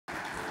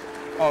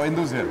Oh,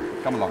 Indu's here.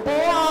 Come along.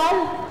 They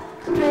are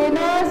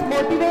trainers,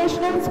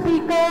 motivational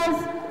speakers,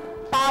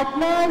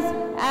 partners,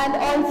 and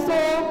also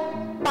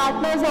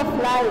partners of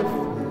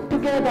life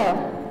together.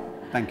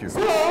 Thank you.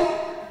 So,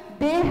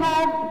 they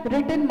have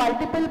written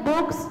multiple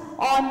books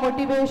on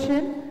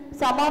motivation.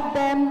 Some of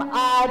them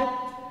are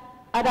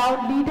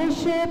around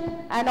leadership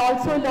and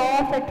also law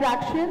of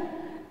attraction.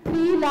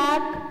 3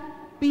 lakh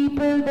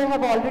people they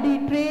have already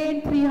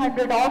trained,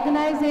 300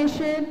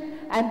 organizations,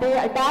 and they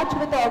attach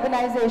with the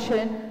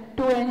organization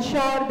to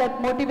ensure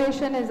that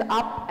motivation is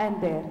up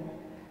and there.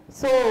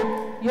 So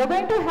you're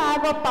going to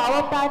have a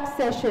power pack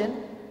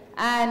session,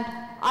 and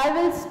I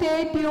will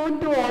stay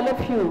tuned to all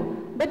of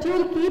you, but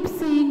you'll keep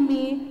seeing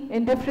me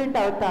in different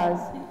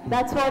avatars.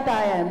 That's what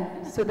I am,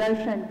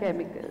 Sudarshan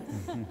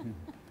Chemicals.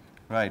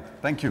 Right,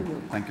 thank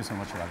you. Thank you so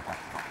much, Radhika.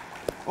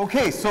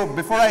 Okay, so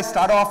before I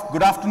start off,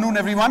 good afternoon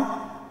everyone.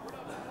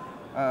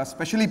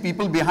 Especially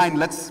people behind,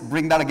 let's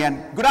bring that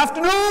again. Good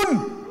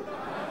afternoon!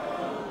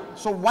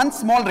 So one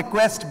small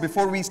request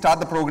before we start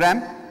the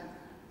program.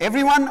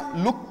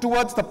 Everyone look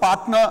towards the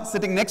partner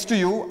sitting next to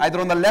you, either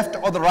on the left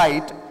or the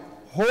right.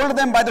 Hold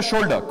them by the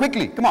shoulder,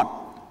 quickly, come on.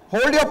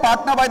 Hold your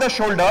partner by the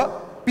shoulder.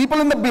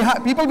 People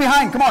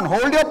behind, come on,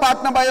 hold your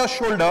partner by your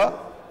shoulder.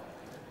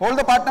 Hold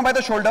the partner by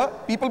the shoulder.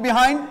 People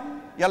behind,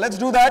 yeah, let's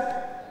do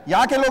that.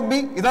 यहाँ के लोग भी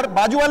इधर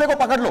बाजू वाले को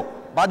पकड़ लो,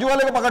 बाजू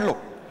वाले को पकड़ लो.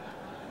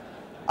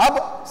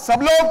 अब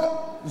सब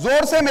लोग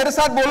जोर से मेरे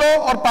साथ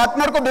बोलो और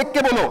पार्टनर को देख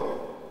के बोलो,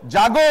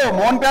 जागो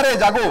मोहन प्यारे,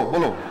 जागो,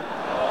 बोलो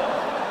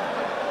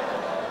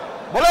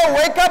बोलो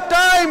वेक अप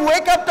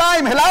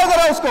टाइम, हिलाओ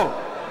जरा उसको.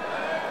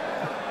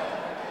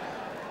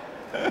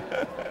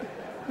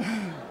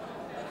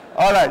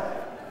 All right,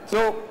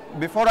 so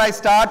before I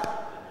start,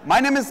 my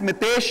name is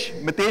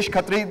Mitesh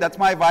Khatri, that's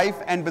my wife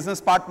and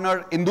business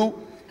partner Indu.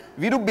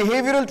 We do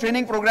behavioral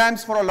training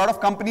programs for a lot of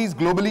companies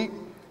globally.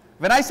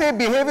 When I say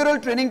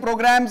behavioral training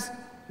programs,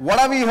 what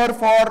are we here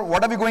for?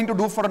 What are we going to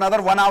do for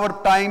another 1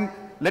 hour time?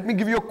 Let me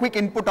give you a quick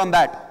input on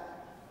that.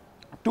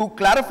 To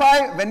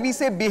clarify, when we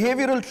say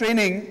behavioral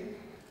training,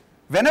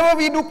 whenever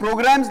we do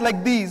programs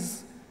like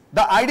these,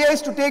 the idea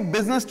is to take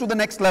business to the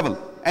next level.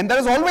 And there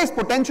is always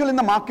potential in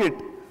the market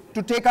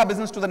to take our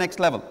business to the next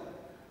level.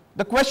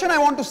 The question I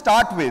want to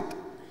start with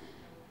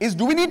is,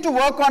 do we need to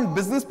work on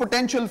business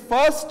potential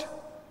first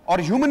or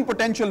human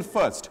potential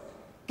first?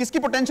 किसकी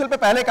potential पे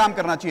पहले काम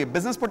करना चाहिए?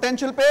 Business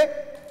potential पे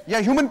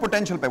या human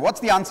potential पे? What's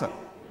the answer?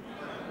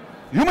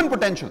 Human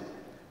potential.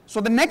 So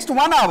the next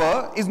 1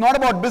 hour is not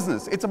about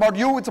business. It's about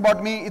you, it's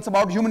about me, it's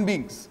about human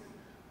beings.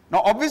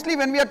 Now obviously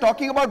when we are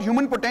talking about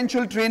human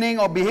potential training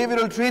or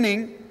behavioral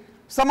training,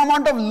 some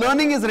amount of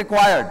learning is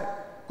required.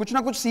 कुछ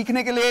ना कुछ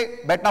सीखने के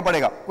लिए बैठना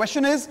पड़ेगा.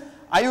 Question is,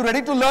 are you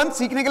ready to learn?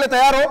 सीखने के लिए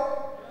तैयार हो?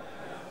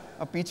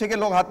 अब पीछे के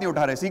लोग हाथ नहीं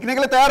उठा रहे. सीखने के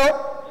लिए तैयार हो?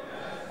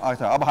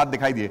 अच्छा, अब हाथ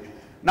दिखाई दिए.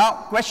 Now,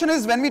 question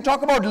is, when we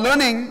talk about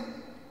learning,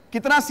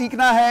 कितना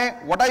सीखना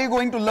है? What are you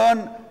going to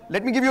learn?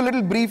 Let me give you a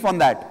little brief on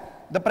that.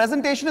 The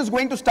presentation is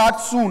going to start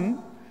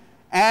soon,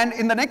 and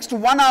in the next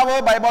 1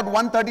 hour, by about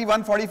 1:30,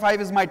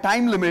 1:45 is my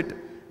time limit.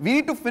 We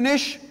need to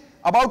finish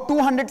about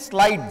 200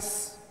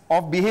 slides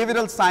of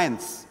behavioral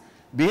science.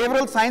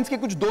 Behavioral science के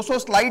कुछ 200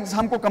 slides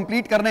हमको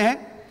complete करने हैं.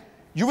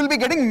 You will be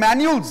getting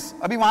manuals.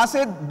 अभी वहाँ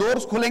से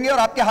doors खुलेंगे और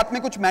आपके हाथ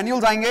में कुछ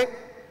manuals आएंगे.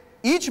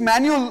 Each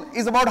manual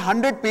is about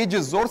 100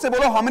 pages. जोर से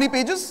बोलो, how many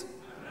pages?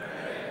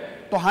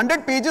 100. तो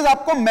 100 pages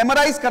आपको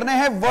memorize करने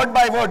हैं word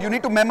by word. You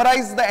need to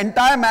memorize the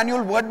entire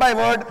manual word by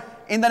word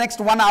in the next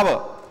 1 hour.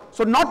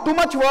 So not too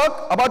much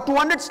work, about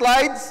 200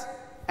 slides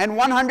and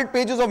 100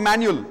 pages of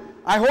manual.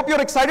 I hope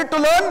you're excited to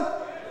learn.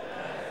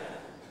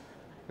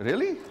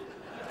 Really?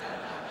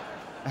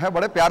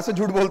 बड़े प्यार से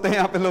झूठ बोलते हैं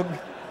यहाँ पे लोग.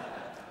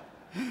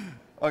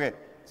 Okay,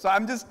 so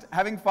I'm just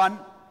having fun.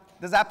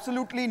 There's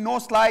absolutely no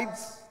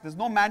slides, there's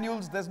no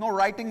manuals, there's no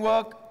writing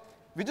work.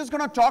 We're just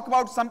going to talk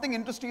about something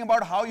interesting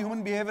about how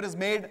human behavior is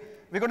made.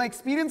 We're going to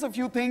experience a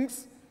few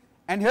things,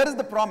 and here is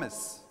the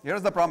promise.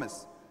 Here's the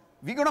promise.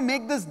 We're going to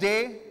make this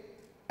day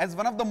as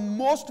one of the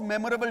most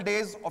memorable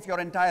days of your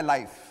entire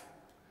life.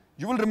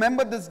 You will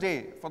remember this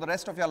day for the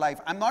rest of your life.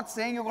 I'm not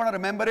saying you're going to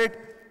remember it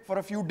for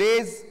a few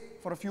days,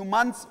 for a few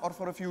months, or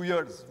for a few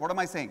years. What am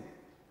I saying?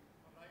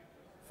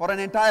 For an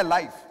entire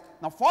life.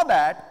 Now for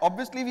that,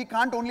 obviously we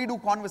can't only do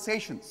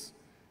conversations.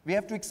 We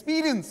have to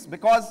experience,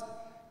 because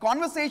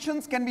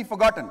conversations can be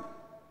forgotten.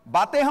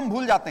 बातें हम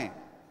भूल जाते हैं.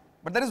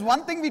 But there is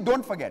one thing we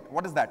don't forget.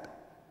 What is that?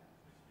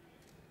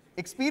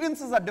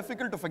 Experiences are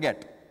difficult to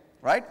forget,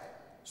 right?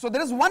 So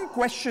there is one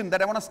question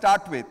that I want to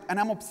start with, and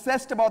I'm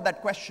obsessed about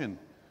that question.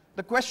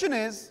 The question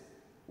is,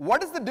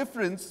 what is the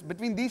difference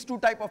between these two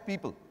types of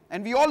people?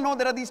 And we all know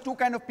there are these two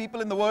kinds of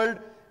people in the world,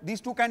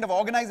 these two kinds of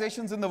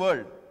organizations in the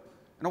world.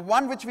 You know,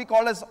 one which we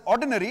call as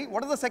ordinary.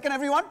 What is the second,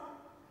 everyone?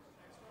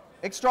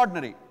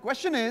 Extraordinary.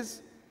 Question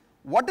is,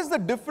 what is the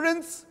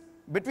difference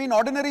between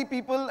ordinary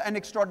people and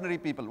extraordinary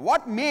people?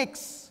 What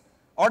makes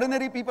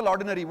ordinary people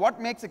ordinary?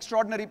 What makes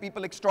extraordinary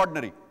people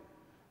extraordinary?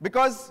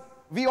 Because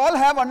we all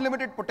have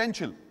unlimited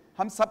potential.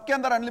 हम सबके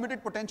अंदर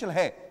unlimited potential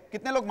है.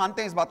 कितने लोग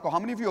मानते हैं इस बात को? How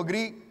many of you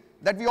agree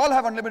that we all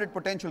have unlimited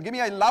potential? Give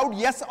me a loud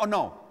yes or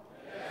no.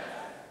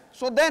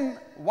 So then,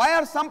 why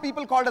are some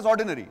people called as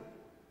ordinary?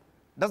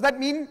 Does that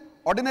mean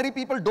ordinary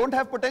people don't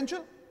have potential?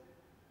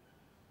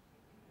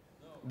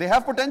 No. They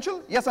have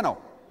potential? Yes or no?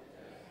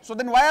 Yes. So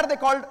then why are they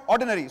called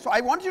ordinary? So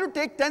I want you to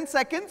take 10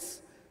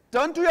 seconds,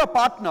 turn to your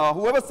partner,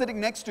 whoever's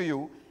sitting next to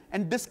you,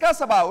 and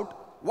discuss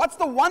about what's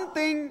the one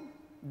thing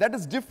that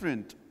is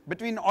different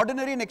between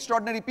ordinary and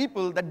extraordinary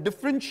people that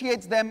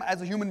differentiates them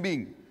as a human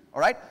being. All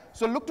right?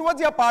 So look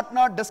towards your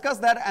partner, discuss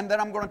that, and then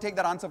I'm going to take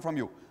that answer from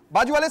you.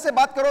 बाजू वाले से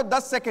बात करो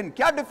 10 second.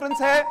 क्या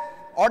difference है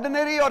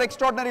ordinary और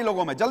extraordinary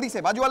लोगों में? जल्दी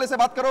से बाजू वाले से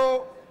बात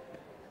करो.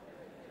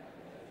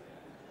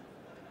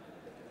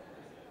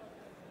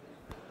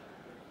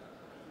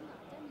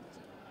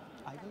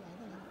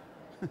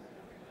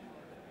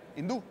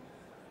 Indu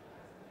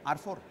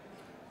R4.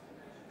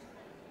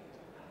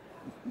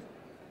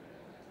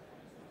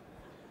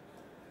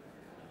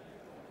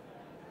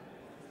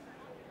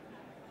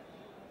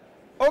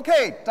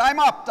 Okay, time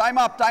up, time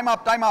up, time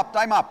up, time up,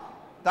 time up,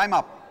 time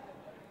up.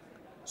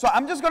 So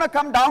I'm just going to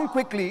come down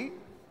quickly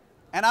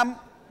and I'm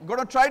going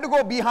to try to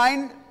go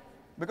behind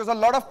because a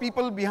lot of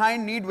people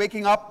behind need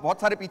waking up. बहुत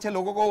सारे पीछे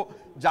लोगों को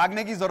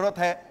जागने की ज़रूरत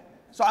है.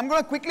 So I'm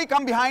going to quickly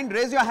come behind.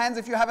 Raise your hands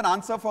if you have an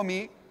answer for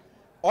me.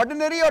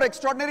 Ordinary और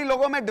extraordinary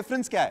लोगों में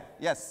difference क्या है?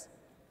 Yes.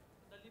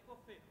 The leap of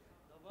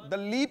faith. The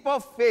leap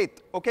of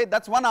faith. Okay,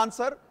 that's one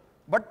answer.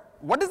 But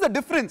what is the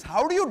difference?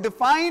 How do you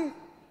define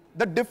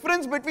the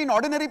difference between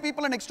ordinary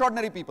people and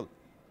extraordinary people?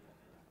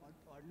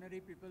 Ordinary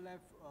people have,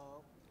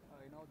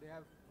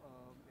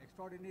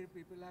 extraordinary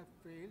people have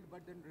failed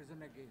but then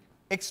risen again.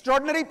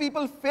 Extraordinary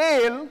people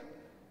fail,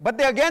 but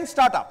they again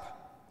start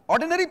up.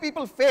 Ordinary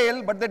people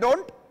fail, but they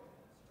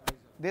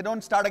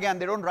don't start again.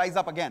 They don't rise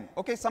up again.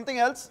 Okay, something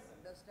else?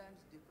 Understands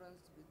difference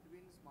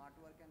between smart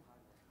work and hard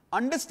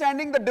work.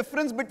 Understanding the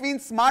difference between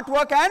smart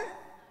work and?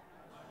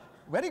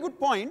 Very good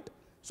point.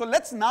 So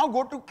let's now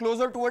go to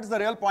closer towards the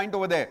real point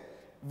over there.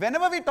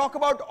 Whenever we talk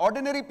about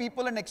ordinary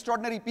people and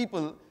extraordinary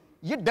people,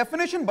 ये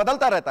definition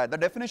बदलता रहता है. The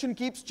definition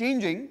keeps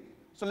changing.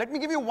 So let me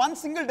give you one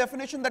single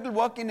definition that will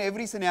work in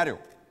every scenario.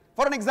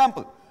 For an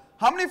example,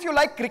 how many of you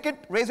like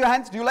cricket? Raise your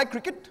hands. Do you like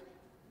cricket?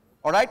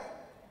 All right.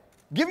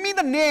 Give me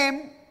the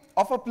name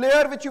of a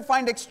player which you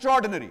find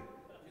extraordinary.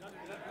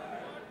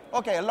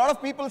 Okay, a lot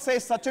of people say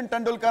Sachin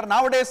Tendulkar.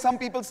 Nowadays, some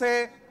people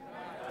say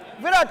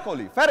Virat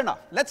Kohli. Fair enough.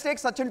 Let's take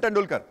Sachin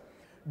Tendulkar.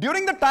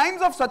 During the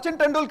times of Sachin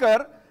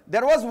Tendulkar,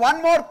 there was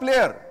one more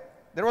player.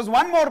 There was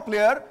one more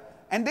player,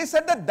 and they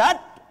said that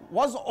that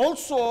was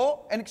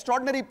also an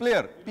extraordinary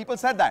player. People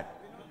said that.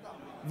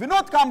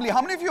 Vinod Kambli.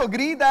 How many of you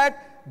agree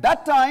that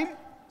that time,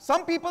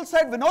 some people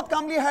said Vinod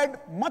Kambli had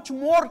much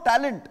more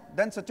talent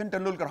than Sachin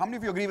Tendulkar? How many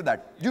of you agree with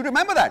that? Do you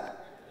remember that?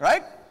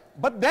 Right?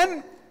 But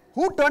then,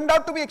 who turned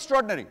out to be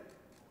extraordinary?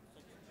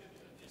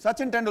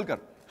 Sachin Tendulkar.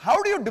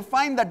 How do you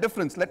define that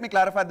difference? Let me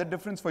clarify the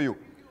difference for you.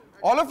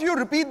 All of you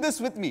repeat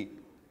this with me.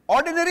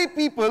 Ordinary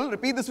people,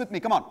 repeat this with me,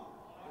 come on.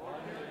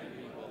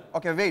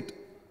 Okay, wait.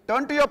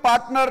 Turn to your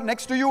partner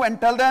next to you and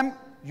tell them,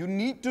 you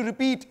need to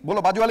repeat.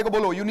 Bolo, बाजू वाले को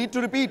बोलो, you need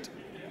to repeat.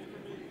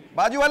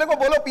 बाजू वाले को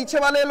बोलो, पीछे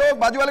वाले लोग,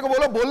 बाजू वाले को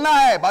बोलो, बोलना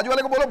है. बाजू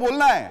वाले को बोलो,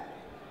 बोलना है.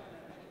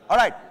 All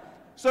right.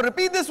 So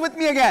repeat this with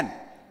me again.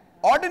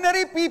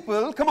 Ordinary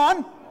people, come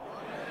on.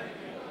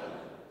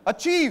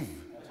 Achieve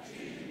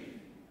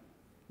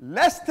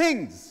less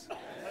things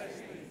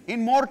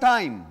in more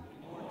time.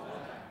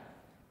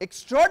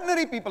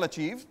 Extraordinary people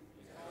achieve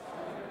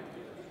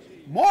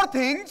more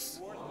things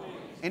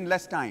in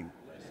less time.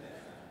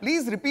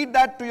 Please repeat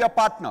that to your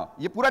partner.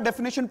 ये पूरा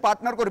definition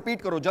partner को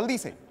repeat करो जल्दी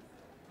से.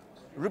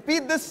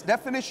 Repeat this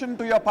definition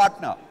to your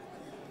partner.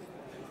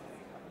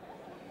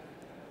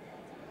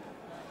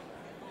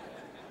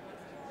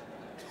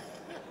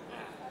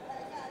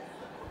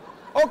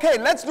 Okay,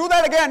 let's do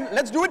that again.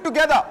 Let's do it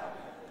together.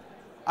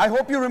 I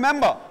hope you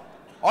remember.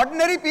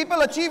 Ordinary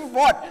people achieve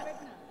what?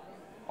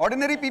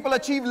 Ordinary people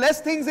achieve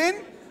less things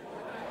in,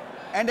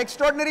 and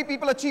extraordinary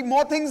people achieve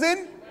more things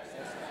in.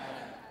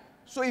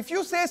 So if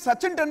you say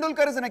Sachin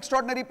Tendulkar is an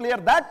extraordinary player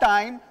that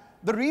time,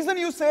 the reason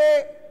you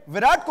say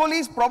Virat Kohli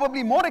is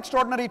probably more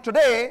extraordinary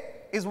today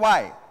is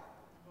why?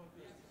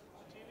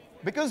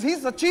 Because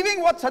he's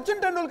achieving what Sachin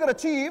Tendulkar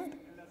achieved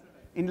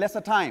in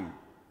lesser time.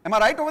 Am I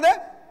right over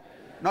there?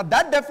 Now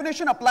that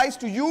definition applies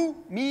to you,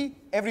 me,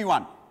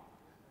 everyone.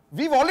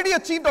 We've already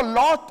achieved a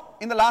lot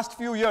in the last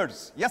few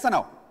years. Yes or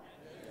no?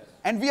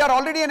 And we are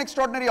already an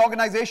extraordinary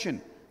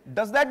organization.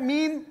 Does that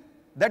mean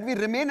that we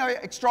remain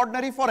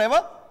extraordinary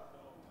forever?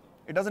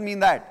 It doesn't mean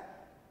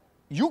that.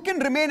 You can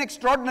remain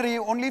extraordinary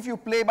only if you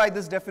play by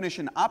this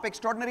definition. आप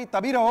extraordinary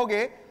तभी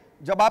रहोगे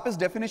जब आप इस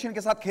definition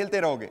के साथ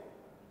खेलते रहोगे.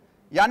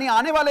 यानी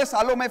आने वाले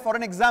सालों में, for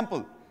an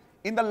example,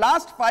 in the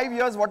last 5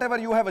 years, whatever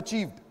you have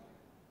achieved,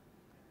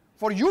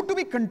 for you to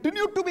be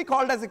continued to be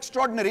called as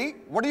extraordinary,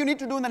 what do you need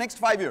to do in the next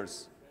 5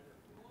 years?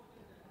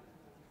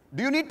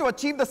 Do you need to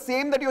achieve the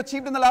same that you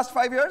achieved in the last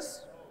 5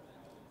 years?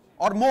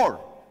 Or more?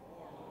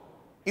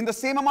 In the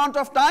same amount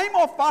of time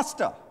or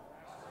faster?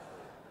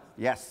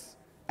 Yes.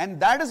 And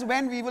that is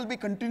when we will be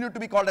continued to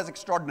be called as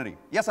extraordinary.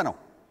 Yes or no?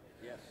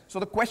 Yes. So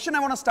the question I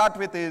want to start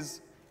with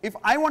is, if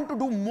I want to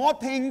do more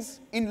things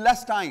in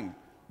less time,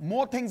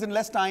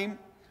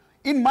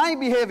 in my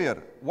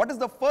behavior, what is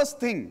the first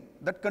thing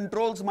that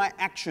controls my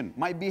action?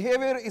 My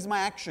behavior is my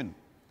action.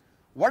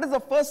 What is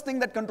the first thing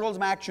that controls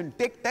my action?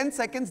 Take 10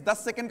 seconds,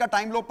 10 second का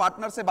time लो,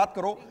 partner से बात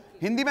करो.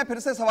 हिंदी में फिर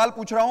से सवाल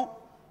पूछ रहा हूं,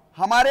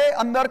 हमारे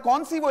अंदर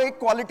कौन सी वो एक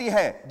क्वालिटी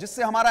है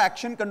जिससे हमारा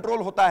एक्शन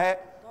कंट्रोल होता है,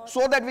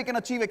 so that we can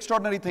achieve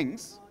extraordinary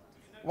things.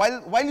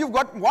 While you've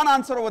got one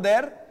answer over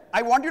there,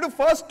 I want you to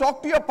first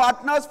talk to your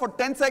partners for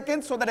 10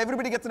 seconds so that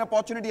everybody gets an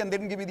opportunity and they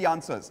can give you the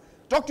answers.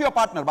 Talk to your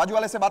partner. बाजू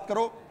वाले से बात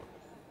करो.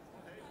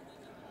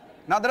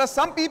 Now there are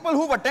some people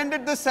who've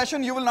attended this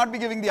session, you will not be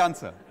giving the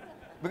answer,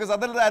 because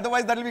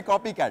otherwise that will be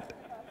copycat.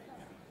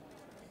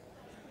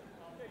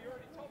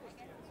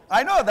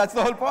 I know, that's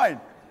the whole point.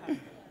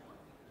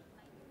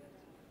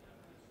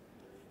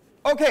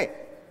 Okay,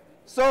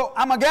 so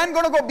I'm again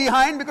going to go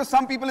behind because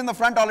some people in the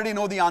front already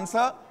know the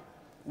answer.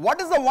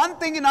 What is the one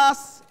thing in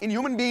us, in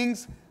human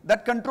beings,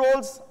 that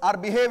controls our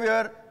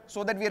behavior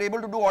so that we are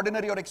able to do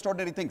ordinary or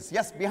extraordinary things?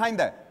 Yes, behind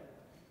there.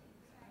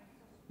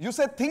 You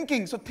said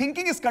thinking, so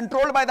thinking is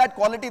controlled by that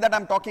quality that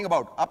I'm talking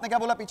about. आपने क्या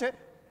बोला पीछे?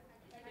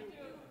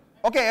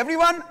 Okay,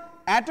 everyone,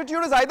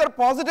 attitude is either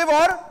positive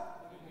or,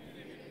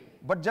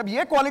 but जब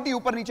ये quality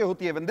ऊपर नीचे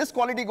होती है, when this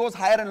quality goes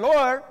higher and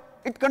lower,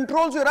 it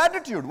controls your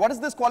attitude. What is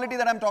this quality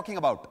that I'm talking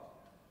about?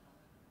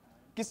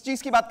 किस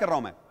चीज की बात कर रहा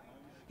हूं मैं?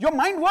 Your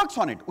mind works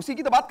on it. उसी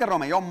की तो बात कर रहा हूं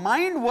मैं. Your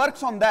mind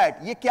works on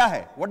that. ये क्या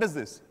है? What is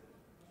this?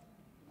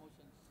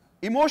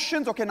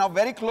 Emotions. Okay, now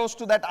very close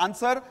to that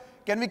answer.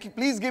 Can we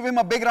please give him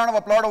a big round of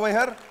applause over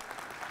here?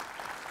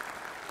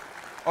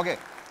 Okay.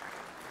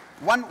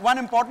 One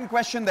important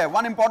question there.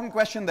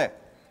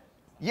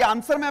 ये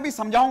answer मैं अभी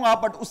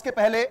समझाऊंगा, but उसके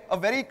पहले a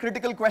very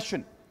critical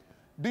question.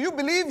 Do you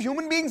believe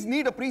human beings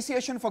need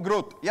appreciation for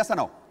growth? Yes or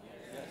no?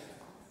 Yes.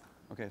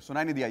 Okay,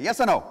 सुनाई नहीं दिया. Yes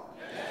or no?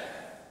 Yes.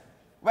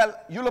 Well,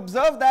 you'll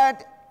observe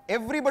that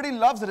everybody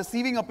loves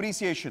receiving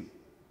appreciation,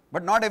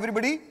 but not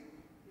everybody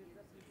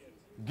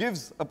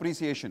gives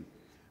appreciation.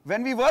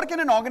 When we work in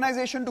an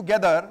organization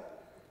together,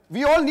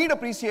 we all need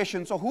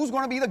appreciation. So who's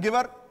going to be the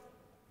giver?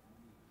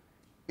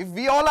 If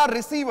we all are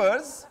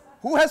receivers,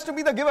 who has to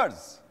be the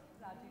givers?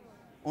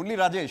 Only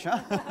Rajesh,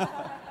 huh?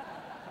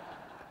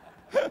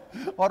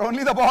 Or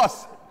only the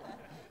boss?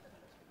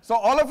 So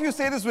all of you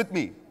say this with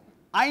me.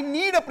 I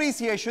need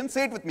appreciation.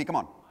 Say it with me, come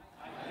on.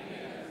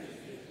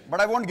 But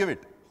I won't give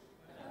it.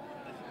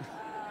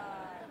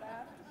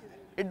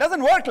 It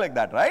doesn't work like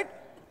that, right?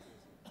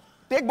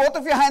 Take both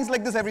of your hands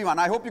like this, everyone.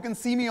 I hope you can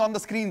see me on the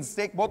screens.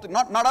 Take both,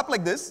 not up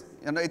like this.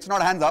 You know, it's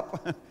not hands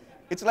up.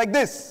 It's like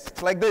this.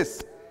 It's like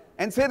this.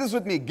 And say this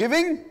with me.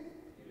 Giving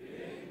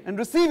and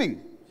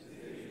receiving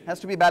has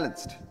to be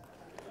balanced.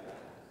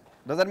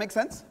 Does that make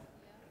sense?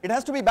 It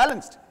has to be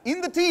balanced.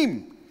 In the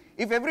team,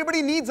 if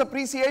everybody needs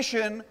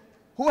appreciation,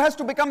 who has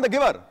to become the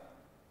giver?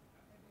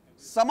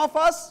 Some of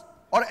us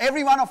or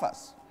every one of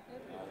us?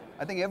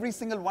 I think every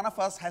single one of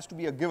us has to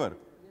be a giver.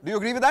 Do you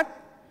agree with that?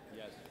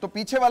 Yes. तो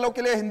पीछे वालों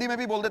के लिए हिंदी में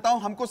भी बोल देता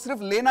हूं, हमको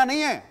सिर्फ लेना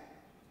नहीं है,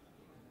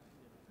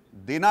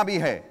 देना भी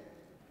है.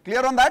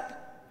 Clear on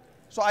that?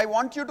 So I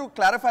want you to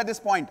clarify this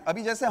point.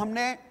 अभी जैसे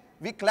हमने,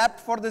 we clapped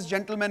for this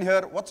gentleman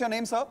here. What's your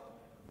name, sir?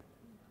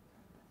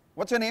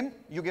 What's your name?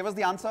 You gave us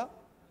the answer.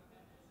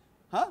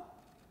 Huh?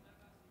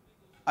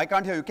 I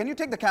can't hear you. Can you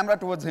take the camera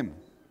towards him?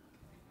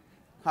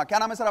 हाँ, क्या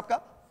नाम है sir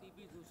आपका?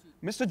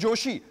 Mr.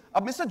 Joshi.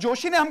 अब Mr.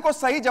 Joshi ने हमको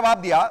सही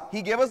जवाब दिया.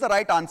 He gave us the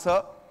right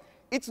answer.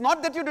 It's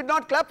not that you did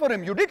not clap for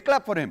him. You did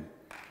clap for him.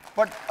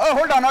 But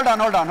hold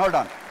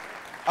on.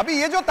 अभी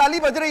ये जो ताली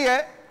बज रही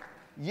है,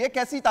 ये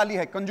कैसी ताली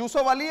है?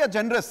 कंजूसों वाली या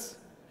generous?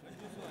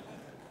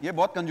 ये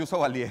बहुत कंजूसों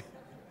वाली है.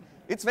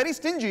 It's very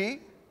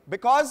stingy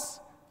because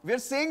we're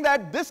saying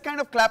that this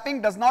kind of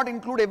clapping does not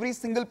include every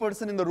single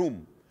person in the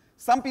room.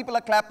 Some people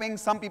are clapping,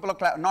 some people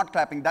are not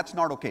clapping. That's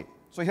not okay.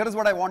 So here is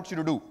what I want you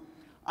to do.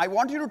 I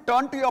want you to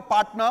turn to your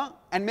partner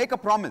and make a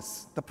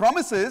promise. The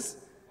promise is,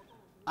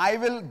 I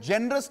will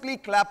generously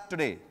clap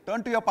today.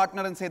 Turn to your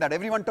partner and say that.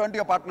 Everyone turn to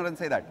your partner and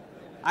say that.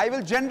 I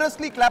will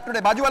generously clap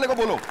today. Baaju wale ko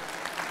bolo.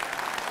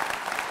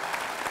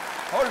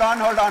 Hold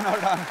on.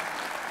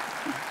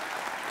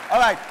 All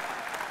right.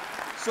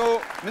 So,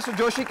 Mr.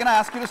 Joshi, can I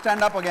ask you to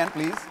stand up again,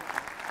 please?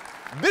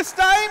 This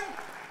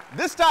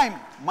time,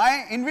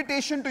 my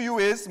invitation to you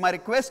is, my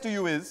request to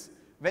you is,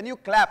 when you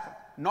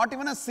clap, not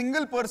even a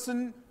single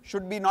person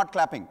should be not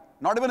clapping.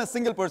 Not even a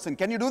single person.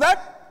 Can you do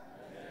that?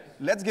 Yes.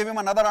 Let's give him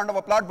another round of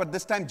applause, but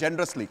this time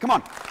generously. Come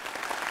on.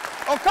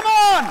 Oh, come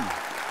on.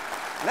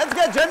 Let's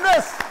get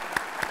generous.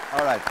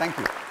 All right, thank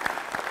you.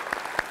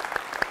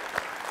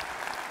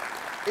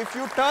 If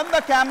you turn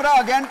the camera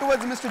again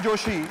towards Mr.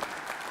 Joshi,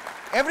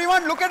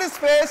 everyone look at his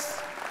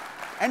face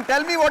and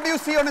tell me what do you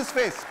see on his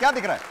face. क्या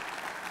दिख रहा है?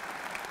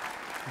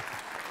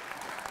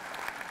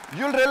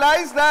 You'll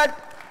realize that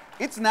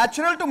it's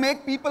natural to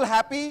make people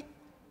happy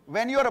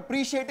when you're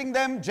appreciating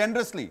them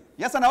generously.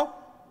 Yes or no?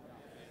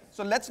 Yes.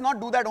 So let's not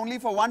do that only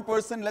for one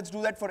person. Let's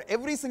do that for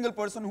every single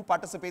person who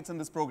participates in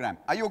this program.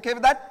 Are you okay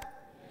with that?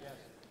 Yes.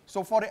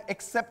 So for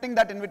accepting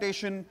that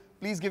invitation,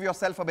 Please give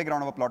yourself a big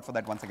round of applause for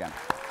that once again.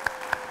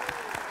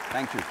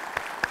 Thank you.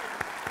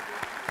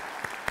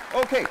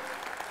 Okay.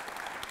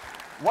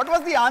 What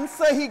was the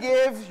answer he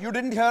gave? You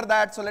didn't hear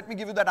that, so let me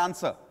give you that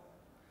answer.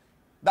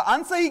 The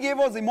answer he gave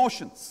was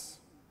emotions.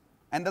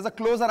 And there's a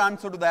closer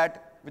answer to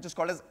that, which is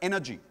called as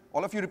energy.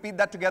 All of you repeat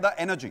that together,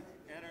 energy.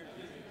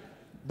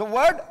 The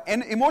word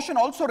emotion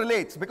also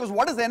relates, because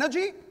what is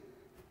energy?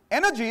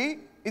 Energy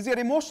is your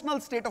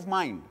emotional state of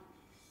mind.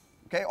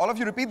 Okay, all of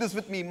you repeat this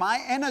with me.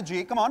 My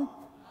energy, come on,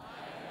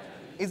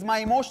 is my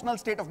emotional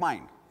state of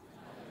mind.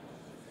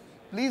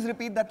 Please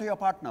repeat that to your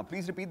partner.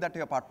 Please repeat that to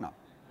your partner.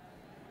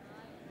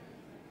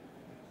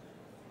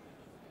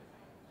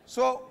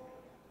 So,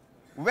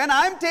 when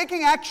I'm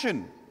taking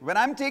action,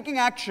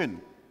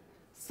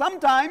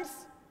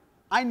 sometimes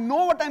I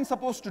know what I'm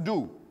supposed to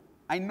do.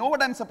 I know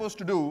what I'm supposed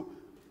to do,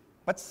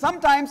 but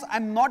sometimes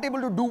I'm not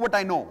able to do what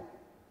I know.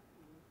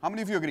 How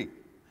many of you agree?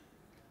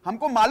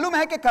 हमको मालूम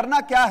है कि करना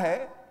क्या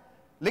है,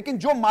 लेकिन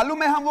जो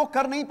मालूम है हम वो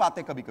कर नहीं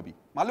पाते कभी-कभी.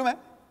 मालूम है?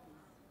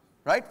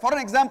 Right? For an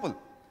example,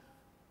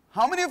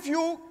 how many of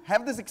you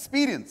have this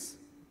experience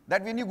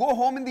that when you go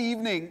home in the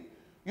evening,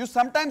 you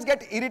sometimes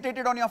get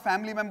irritated on your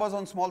family members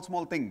on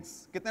small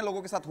things? कितने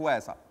लोगों के साथ हुआ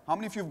ऐसा? How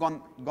many of you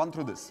have gone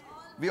through this?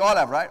 We all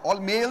have, right? All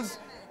males,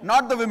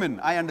 not the women.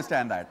 I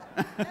understand that.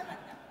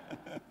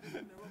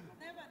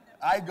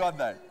 I got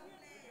that.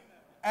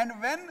 And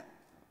when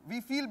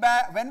we feel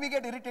bad, when we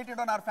get irritated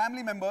on our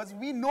family members,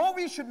 we know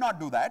we should not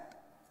do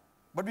that,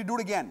 but we do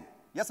it again.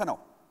 Yes or no?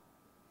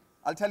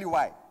 I'll tell you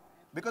why.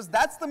 Because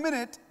that's the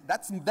minute,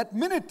 that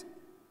minute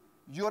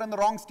you're in the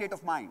wrong state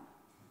of mind,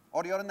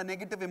 or you're in the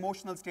negative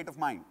emotional state of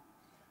mind.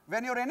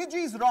 When your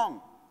energy is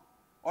wrong,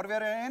 or where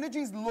your energy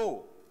is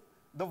low,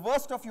 the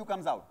worst of you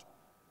comes out.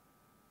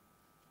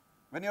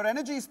 When your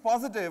energy is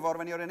positive, or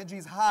when your energy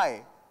is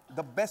high,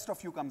 the best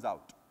of you comes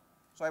out.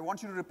 So I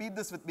want you to repeat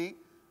this with me.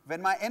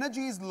 When my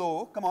energy is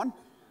low, come on,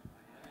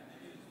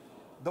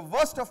 the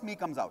worst of me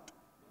comes out.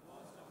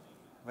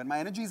 When my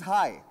energy is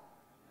high,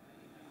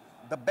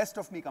 the best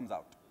of me comes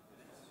out.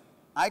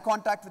 Eye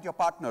contact with your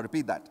partner,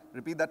 repeat that.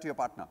 Repeat that to your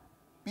partner.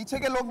 पीछे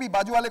के लोग भी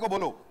बाजू वाले को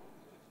बोलो.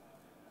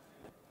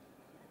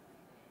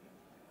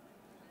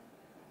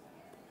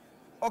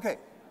 Okay.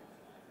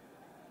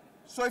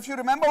 So if you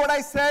remember what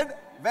I said,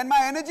 when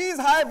my energy is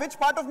high, which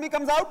part of me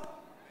comes out?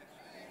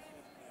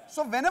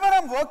 So whenever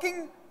I'm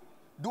working,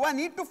 do I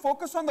need to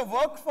focus on the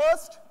work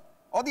first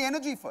or the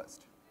energy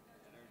first?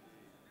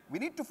 We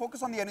need to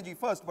focus on the energy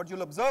first, but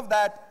you'll observe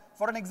that,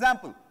 for an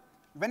example,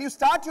 when you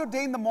start your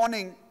day in the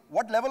morning,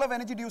 what level of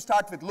energy do you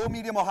start with? Low,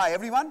 medium or high?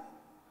 Everyone?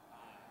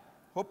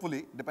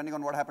 Hopefully, depending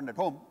on what happened at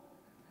home.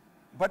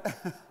 But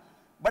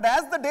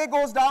as the day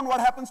goes down, what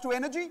happens to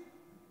energy?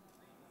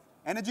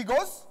 Energy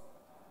goes?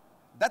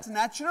 That's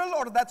natural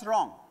or that's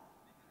wrong?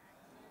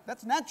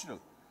 That's natural.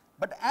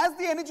 But as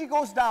the energy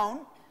goes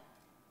down,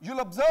 you'll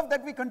observe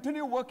that we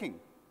continue working.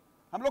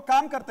 हम लोग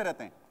काम करते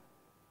रहते हैं.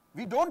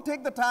 We don't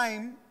take the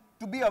time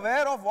to be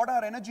aware of what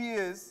our energy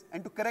is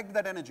and to correct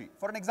that energy.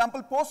 For an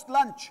example, post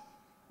lunch,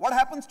 what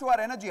happens to our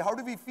energy? How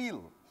do we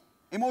feel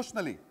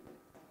emotionally?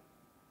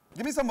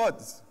 Give me some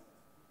words.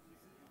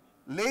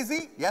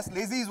 Lazy? Yes,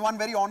 lazy is one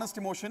very honest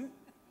emotion.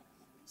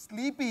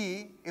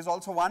 Sleepy is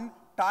also one.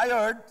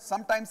 Tired,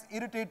 sometimes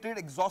irritated,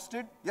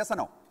 exhausted. Yes or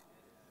no?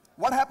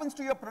 What happens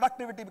to your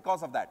productivity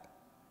because of that?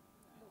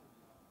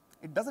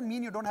 It doesn't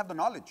mean you don't have the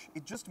knowledge.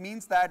 It just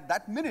means that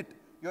that minute,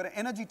 your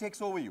energy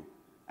takes over you.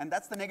 And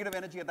that's the negative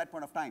energy at that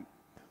point of time.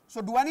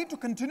 So do I need to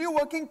continue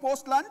working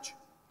post-lunch?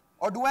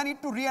 Or do I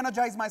need to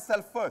re-energize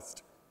myself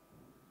first?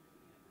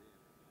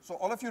 So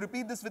all of you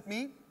repeat this with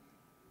me.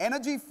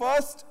 Energy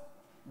first,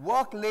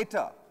 work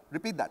later.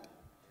 Repeat that.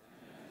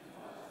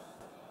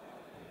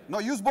 No,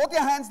 use both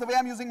your hands the way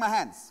I'm using my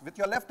hands. With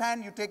your left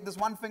hand, you take this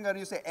one finger and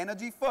you say,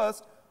 energy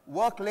first,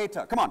 work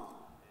later. Come on.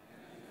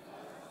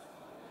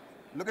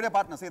 Look at your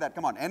partner, say that.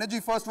 Come on. Energy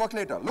first, work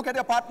later. Look at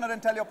your partner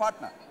and tell your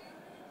partner.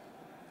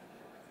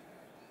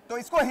 तो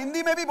इसको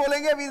हिंदी में भी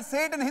बोलेंगे. We'll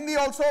say it in Hindi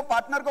also.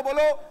 Partner को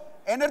बोलो,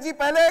 energy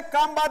पहले,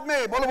 काम बाद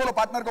में. बोलो बोलो,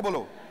 partner को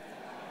बोलो.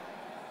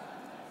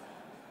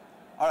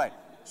 All right.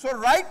 So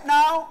right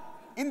now,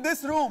 in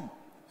this room,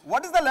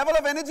 what is the level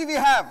of energy we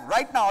have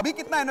right now? अभी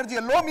कितना energy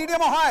है? Low,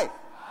 medium or high?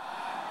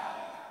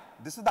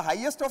 This is the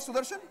highest of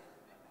Sudarshan?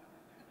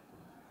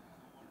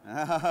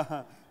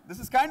 This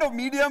is kind of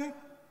medium.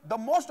 The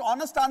most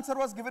honest answer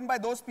was given by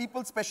those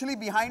people, especially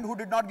behind, who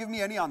did not give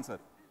me any answer.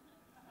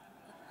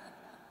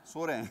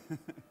 So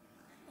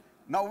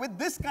now with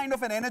this kind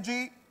of an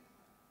energy,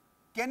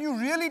 can you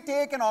really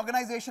take an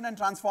organization and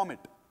transform it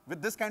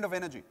with this kind of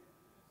energy?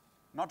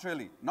 Not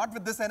really. Not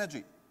with this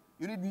energy.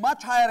 You need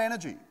much higher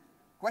energy.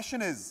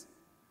 Question is,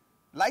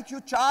 like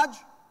you charge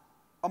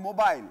a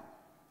mobile,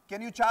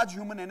 can you charge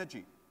human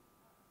energy?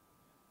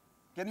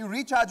 Can you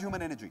recharge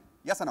human energy?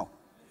 Yes or no?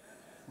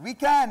 We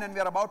can, and we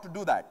are about to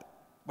do that.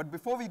 But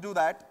before we do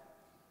that,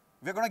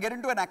 we're going to get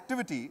into an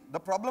activity. The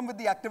problem with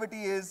the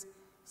activity is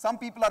some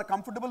people are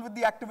comfortable with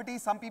the activity,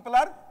 some people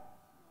are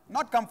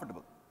not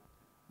comfortable.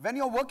 When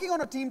you're working on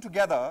a team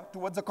together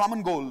towards a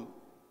common goal,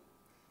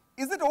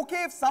 Is it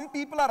okay if some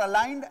people are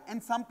aligned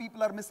and some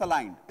people are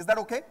misaligned? Is that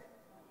okay?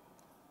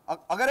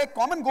 अगर एक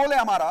common goal है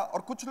हमारा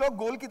और कुछ लोग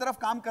गोल की तरफ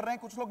काम कर रहे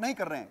हैं, कुछ लोग नहीं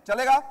कर रहे हैं,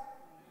 चलेगा?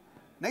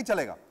 नहीं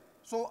चलेगा.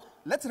 So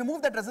let's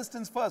remove that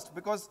resistance first,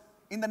 because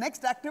in the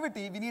next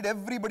activity we need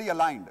everybody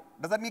aligned.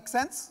 Does that make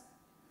sense?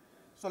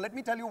 So let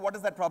me tell you what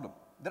is that problem.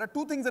 There are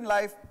two things in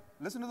life.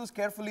 Listen to this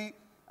carefully.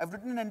 I've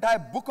written an entire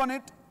book on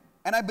it,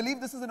 and I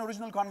believe this is an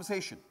original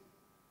conversation.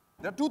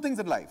 There are two things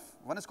in life.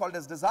 One is called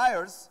as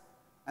desires,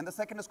 and the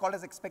second is called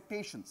as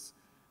expectations.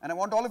 And I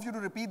want all of you to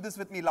repeat this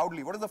with me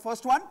loudly. What is the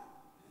first one?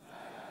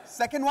 Desire.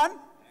 Second one?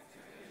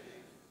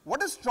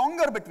 What is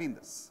stronger between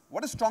this?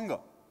 What is stronger?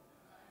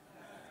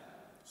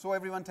 So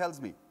everyone tells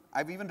me.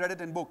 I've even read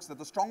it in books that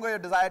the stronger your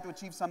desire to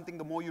achieve something,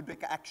 the more you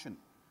take action.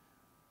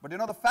 But you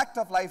know, the fact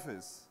of life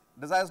is,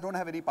 desires don't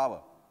have any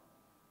power.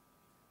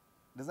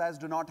 Desires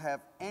do not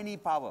have any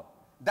power.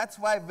 That's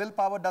why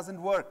willpower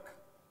doesn't work.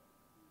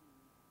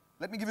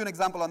 Let me give you an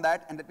example on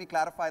that, and let me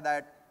clarify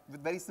that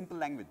with very simple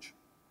language.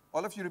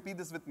 All of you repeat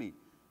this with me.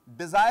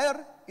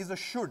 Desire is a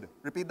should.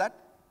 Repeat that.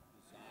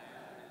 Desire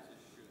is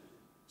a should.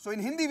 So in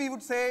Hindi we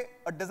would say,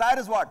 a desire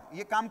is what?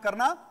 Ye kaam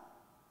karna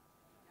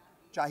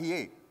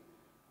chahiye.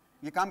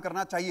 Ye kaam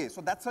karna chahiye.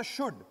 So that's a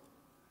should.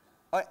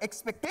 A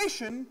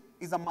expectation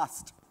is a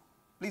must.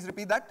 Please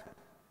repeat that.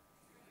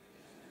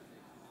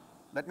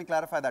 Let me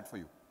clarify that for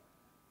you.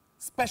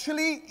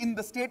 Especially in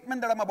the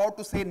statement that I'm about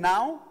to say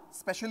now,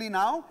 especially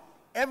now,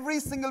 every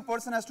single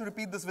person has to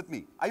repeat this with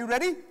me. Are you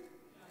ready? Yes.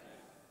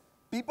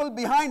 People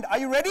behind, are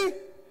you ready? Yes.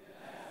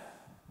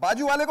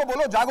 Baju wale ko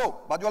bolo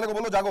jago. Baju wale ko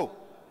bolo jago.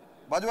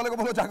 Baju wale ko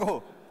bolo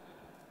jago.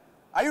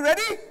 Are you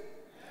ready? Yes.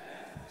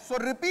 So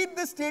repeat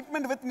this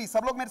statement with me.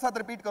 Sab log mere sath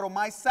repeat karo.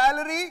 My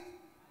salary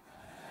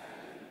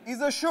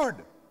is a should.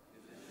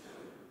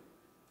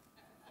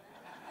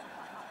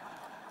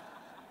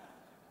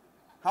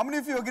 How many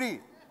of you agree?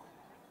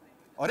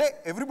 Arey,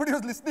 everybody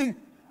was listening.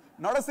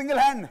 Not a single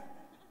hand.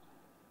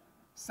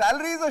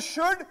 Salary is a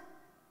should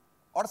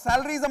or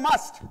salary is a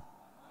must?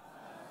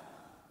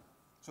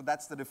 So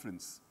that's the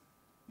difference.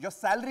 Your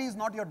salary is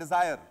not your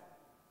desire.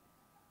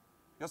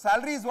 Your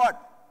salary is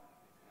what?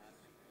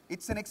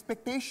 It's an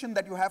expectation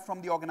that you have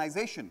from the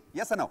organization.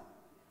 Yes or no?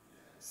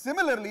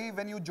 Similarly,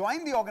 when you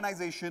join the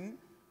organization,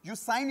 you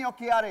sign your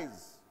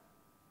KRAs.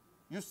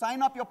 You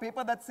sign up your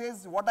paper that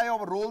says what are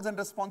your roles and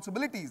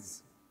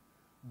responsibilities.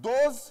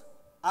 Those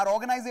are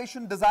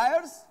organization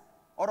desires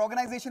or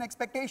organization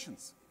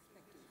expectations.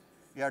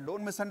 Yeah,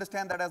 don't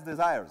misunderstand that as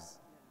desires,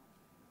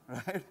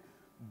 right?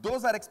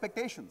 Those are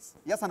expectations.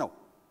 Yes or no?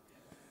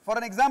 For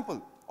an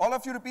example, all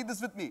of you repeat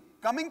this with me.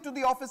 Coming to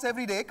the office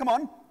every day, come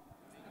on,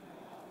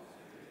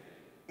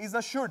 is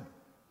a should.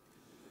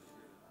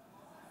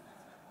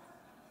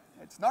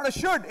 It's not a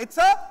should, it's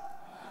a,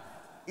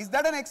 is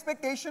that an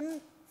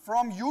expectation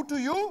from you to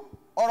you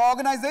or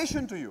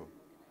organization to you?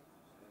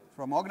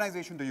 From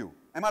organization to you.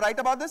 Am I right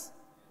about this?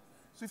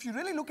 So if you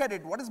really look at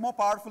it, what is more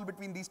powerful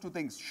between these two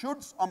things?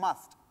 Shoulds or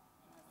must?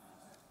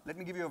 Let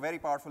me give you a very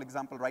powerful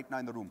example right now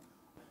in the room.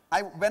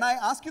 When I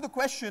ask you the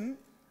question,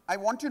 I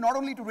want you not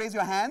only to raise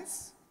your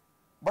hands,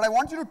 but I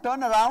want you to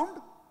turn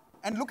around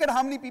and look at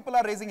how many people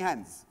are raising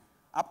hands.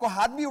 आपको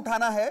हाथ भी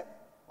उठाना है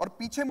और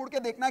पीछे मुड़ के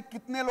देखना है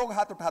कितने लोग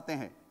हाथ उठाते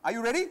हैं. Are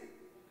you ready?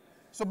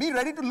 So be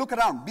ready to look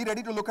around. Be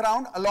ready to look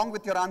around along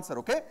with your answer,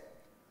 okay?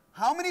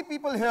 How many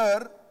people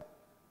here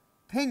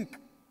think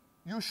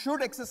you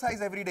should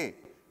exercise every day?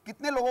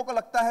 कितने लोगों को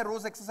लगता है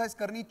रोज एक्सरसाइज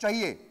करनी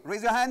चाहिए?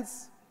 Raise your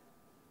hands.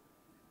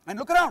 And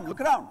look around,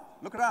 look around,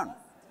 look around.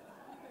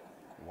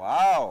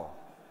 Wow.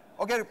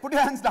 Okay, put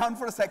your hands down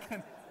for a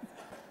second.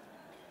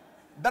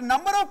 The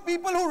number of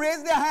people who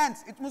raise their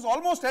hands, it was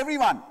almost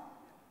everyone.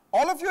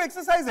 All of you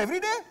exercise every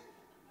day?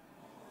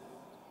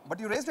 But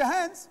you raised your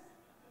hands.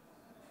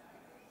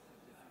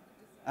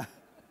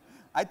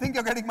 I think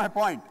you're getting my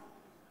point.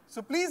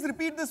 So please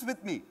repeat this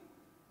with me.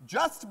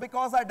 Just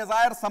because I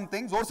desire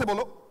something, zor se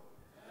bolo.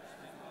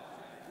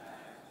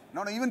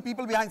 No, even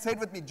people behind, say it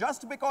with me.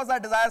 Just because I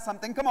desire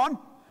something, come on.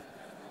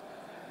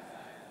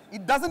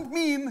 It doesn't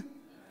mean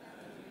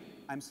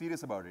I'm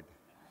serious about it.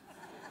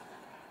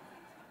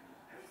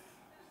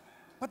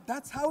 But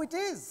that's how it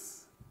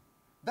is.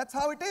 That's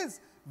how it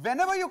is.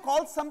 Whenever you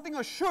call something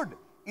a should,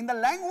 in the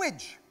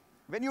language,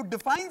 when you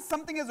define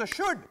something as a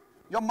should,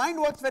 your mind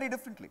works very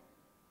differently.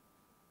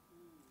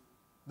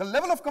 The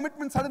level of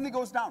commitment suddenly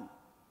goes down.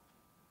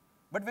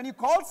 But when you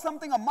call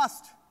something a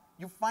must,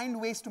 you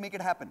find ways to make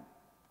it happen.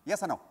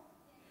 Yes or no?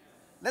 Yes.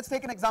 Let's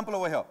take an example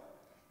over here.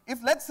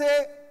 If let's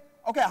say,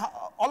 okay,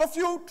 all of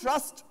you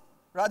trust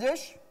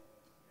Rajesh?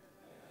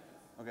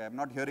 Okay, I'm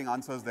not hearing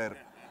answers there.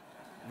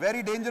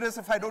 Very dangerous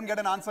if I don't get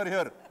an answer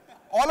here.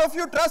 All of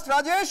you trust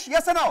Rajesh?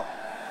 Yes or no?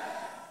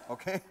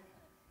 Okay.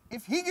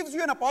 If he gives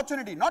you an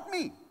opportunity, not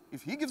me,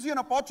 if he gives you an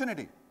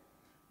opportunity,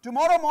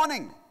 tomorrow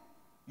morning,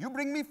 you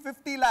bring me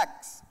 50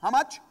 lakhs. How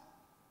much?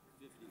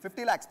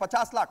 50 lakhs,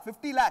 50 lakh,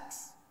 50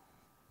 lakhs.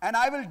 And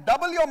I will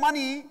double your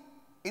money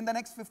in the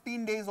next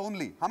 15 days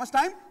only. How much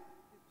time?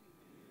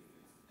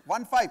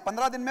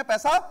 15 din mein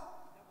paisa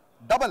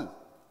double.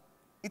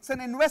 It's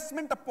an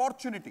investment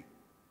opportunity.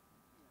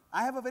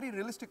 I have a very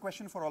realistic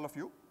question for all of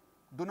you.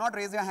 Do not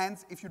raise your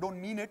hands if you don't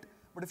mean it,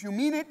 but if you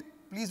mean it,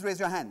 please raise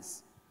your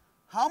hands.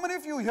 How many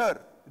of you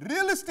here,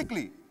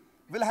 realistically,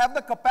 will have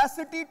the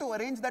capacity to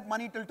arrange that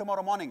money till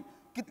tomorrow morning?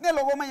 कितने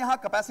लोगों में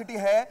यहाँ capacity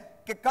है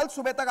कि कल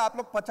सुबह तक आप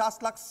लोग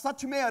 50 लाख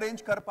सच में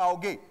arrange कर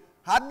पाओगे?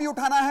 हाथ भी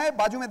उठाना है,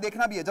 बाजू में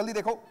देखना भी है, जल्दी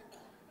देखो.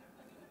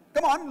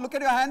 Come on, look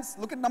at your hands,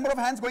 look at number of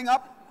hands going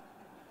up.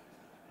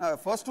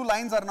 First two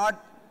lines are not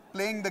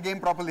playing the game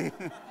properly.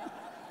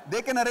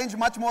 They can arrange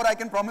much more, I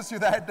can promise you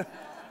that.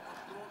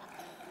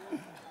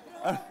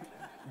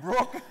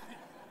 Broke.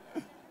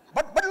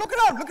 But look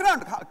around.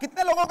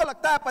 कितने लोगों को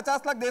लगता है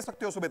 50 लाख दे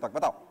सकते हो सुबह तक?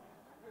 बताओ.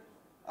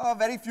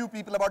 Very few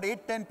people, about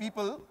 8-10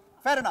 people.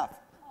 Fair enough.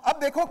 अब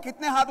देखो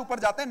कितने हाथ ऊपर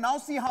जाते हैं. Now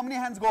see how many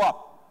hands go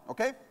up.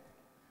 Okay?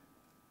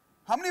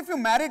 How many of you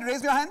married?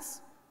 Raise your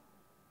hands.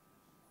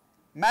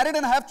 Married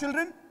and have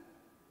children?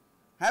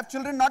 Have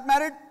children not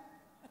married?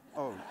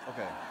 Oh,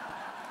 okay.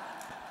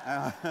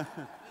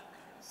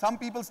 Some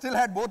people still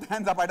had both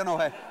hands up. I don't know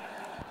why.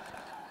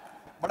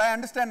 But I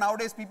understand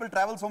nowadays people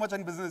travel so much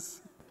in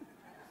business.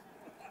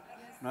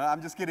 No,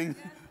 I'm just kidding.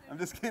 I'm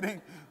just kidding.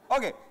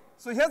 Okay,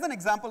 so here's an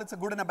example. It's a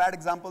good and a bad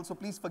example, so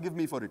please forgive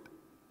me for it.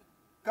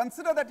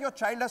 Consider that your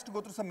child has to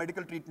go through some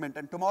medical treatment,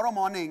 and tomorrow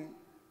morning,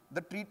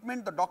 the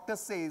treatment the doctor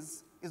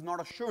says is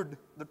not a should.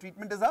 The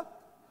treatment is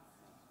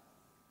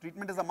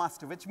a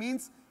must, which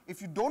means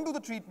if you don't do the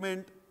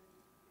treatment,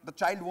 the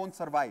child won't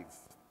survive.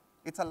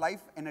 It's a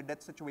life and a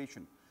death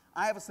situation.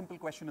 I have a simple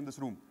question in this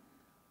room.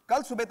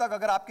 कल सुबह तक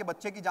अगर आपके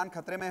बच्चे की जान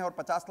खतरे में है और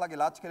 50 लाख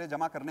इलाज के लिए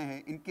जमा करने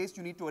हैं, in case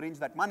you need to arrange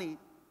that money,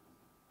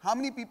 how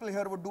many people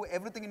here would do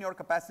everything in your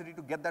capacity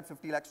to get that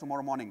 50 lakhs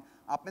tomorrow morning?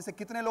 आप में से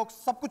कितने लोग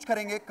सब कुछ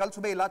करेंगे, कल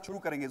सुबह इलाज शुरू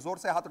करेंगे? जोर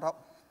से हाथ उठाओ.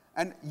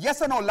 And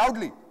yes or no,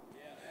 loudly.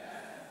 Yes.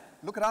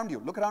 Look around you.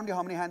 Look around you.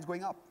 How many hands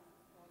going up?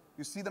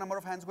 You see the number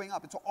of hands going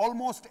up. It's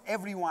almost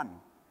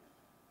everyone.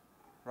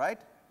 Right?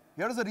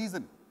 Here is the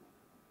reason.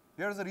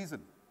 Here is the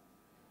reason.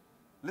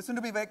 Listen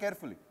to me very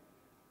carefully.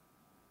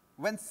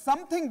 When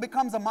something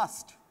becomes a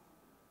must,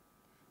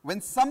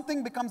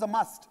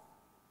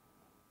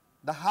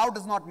 the how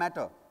does not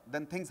matter,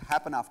 then things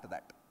happen after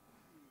that.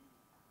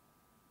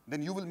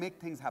 Then you will make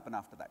things happen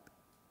after that.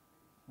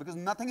 Because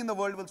nothing in the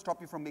world will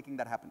stop you from making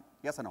that happen.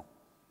 Yes or no?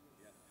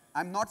 Yes.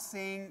 I'm not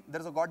saying there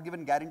is a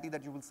God-given guarantee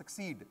that you will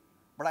succeed,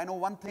 but I know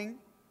one thing,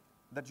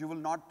 that you will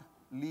not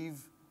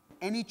leave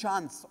any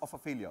chance of a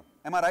failure.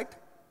 Am I right?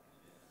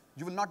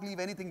 You will not leave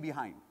anything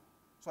behind.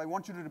 So I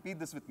want you to repeat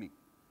this with me.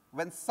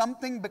 When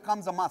something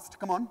becomes a must,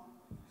 come on.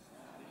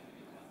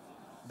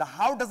 The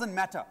how doesn't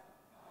matter.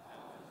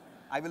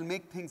 I will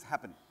make things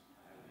happen.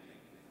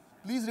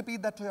 Please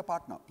repeat that to your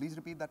partner. Please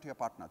repeat that to your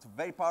partner. It's a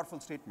very powerful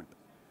statement.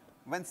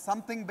 When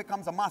something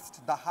becomes a must,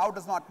 the how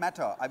does not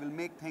matter. I will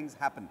make things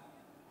happen.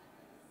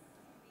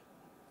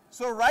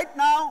 So right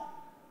now,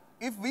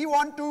 if we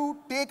want to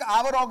take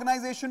our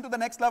organization to the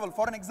next level,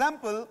 for an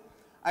example,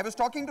 I was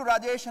talking to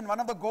Rajesh, and one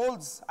of the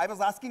goals I was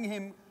asking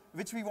him,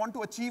 which we want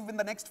to achieve in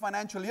the next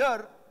financial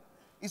year,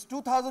 is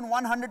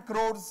 2,100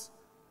 crores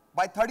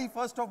by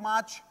 31st of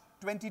March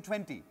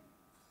 2020.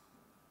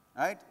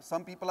 Right?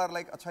 Some people are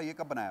like, "Acha, ye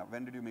kab banaya?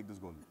 When did you make this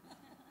goal?"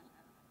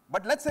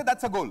 But let's say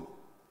that's a goal.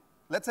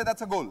 Let's say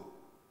that's a goal.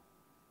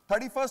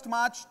 31st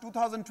March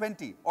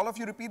 2020. All of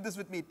you repeat this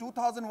with me.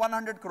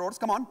 2,100 crores.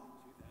 Come on.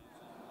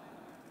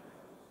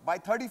 By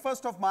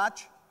 31st of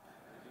March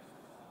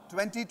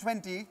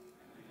 2020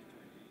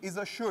 is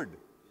a should.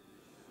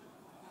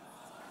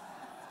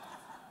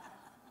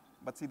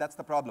 But see, that's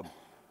the problem.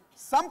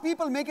 Some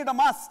people make it a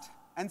must,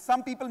 and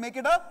some people make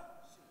it a...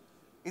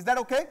 Is that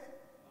okay?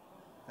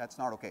 That's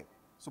not okay.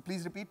 So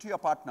please repeat to your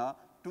partner,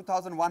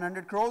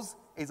 2,100 crores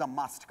is a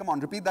must. Come on,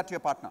 repeat that to your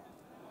partner.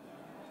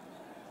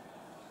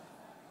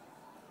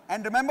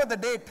 And remember the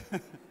date.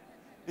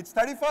 It's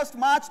 31st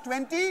March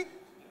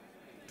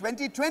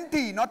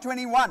 2020, not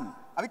 21.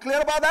 Are we clear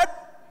about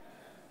that?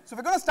 So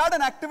we're going to start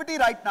an activity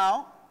right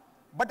now,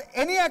 but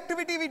any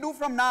activity we do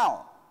from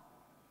now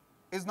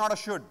is not a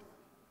should.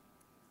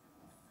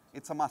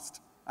 It's a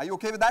must. Are you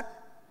okay with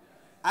that?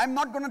 I'm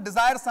not going to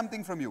desire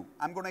something from you.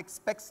 I'm going to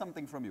expect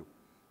something from you,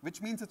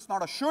 which means it's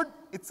not a should,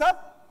 it's a...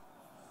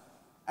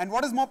 And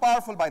what is more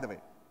powerful, by the way?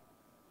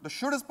 The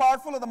should is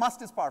powerful or the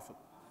must is powerful?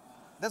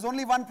 There's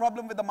only one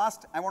problem with the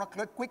must. I want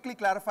to quickly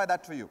clarify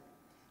that for you.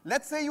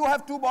 Let's say you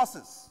have two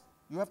bosses.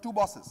 You have two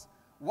bosses.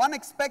 One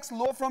expects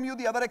low from you,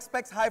 the other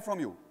expects high from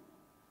you.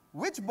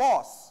 Which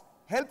boss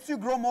helps you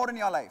grow more in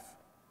your life?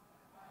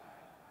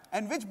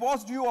 And which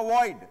boss do you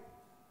avoid?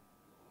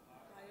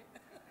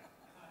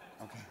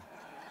 Okay.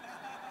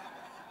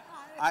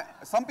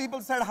 Some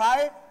people said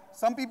high,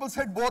 some people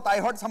said both. I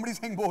heard somebody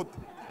saying both.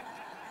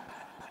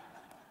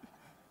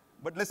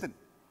 But listen,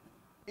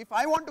 if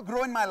I want to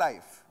grow in my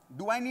life,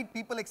 do I need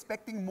people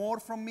expecting more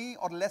from me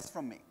or less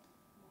from me?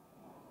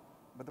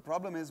 But the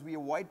problem is we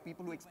avoid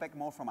people who expect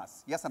more from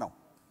us. Yes or no?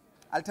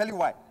 I'll tell you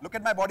why. Look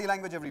at my body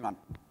language, everyone.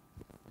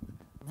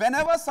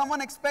 Whenever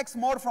someone expects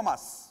more from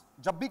us,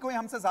 जब भी कोई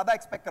हमसे ज़्यादा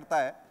expect करता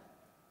है,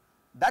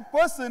 that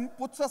person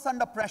puts us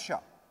under pressure.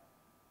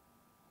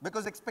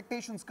 Because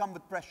expectations come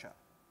with pressure.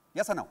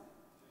 Yes or no?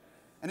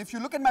 And if you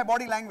look at my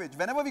body language,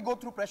 whenever we go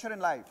through pressure in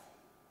life,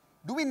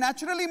 do we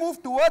naturally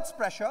move towards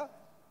pressure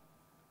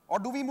or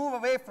do we move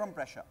away from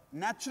pressure?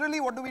 Naturally,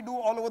 what do we do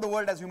all over the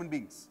world as human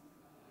beings?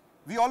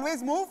 We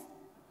always move.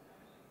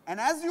 And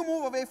as you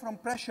move away from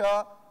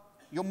pressure,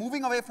 you're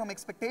moving away from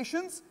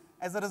expectations.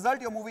 As a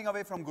result, you're moving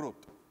away from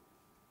growth.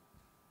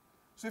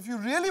 So if you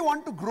really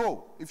want to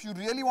grow, if you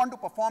really want to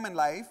perform in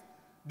life,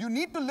 do you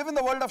need to live in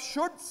the world of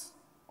shoulds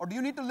or do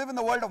you need to live in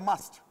the world of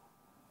must?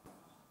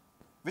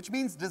 Which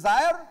means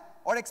desire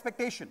or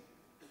expectation?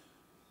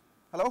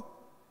 Hello?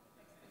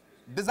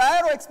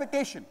 Desire or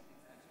expectation?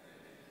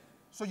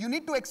 So you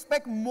need to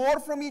expect more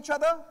from each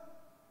other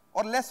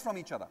or less from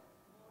each other.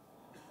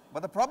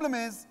 But the problem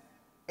is,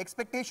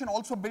 expectation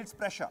also builds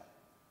pressure.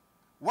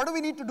 What do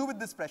we need to do with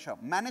this pressure?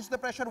 Manage the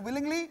pressure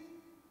willingly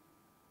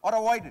or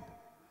avoid it?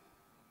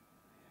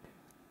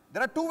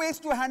 There are two ways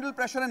to handle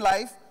pressure in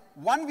life.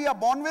 One we are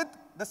born with,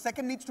 the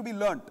second needs to be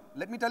learnt.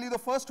 Let me tell you the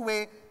first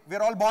way we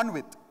are all born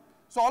with.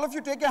 So all of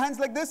you take your hands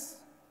like this.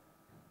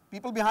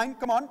 People behind,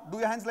 come on, do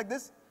your hands like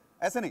this.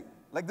 Aise nahi,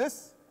 like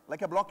this,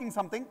 like you're blocking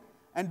something.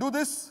 And do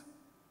this.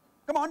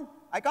 Come on,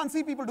 I can't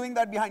see people doing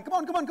that behind. Come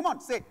on, come on, come on.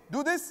 Say,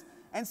 do this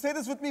and say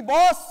this with me,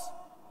 boss.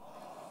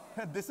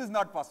 This is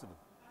not possible.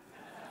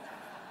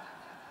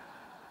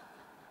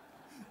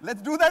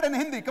 Let's do that in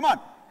Hindi. Come on,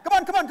 come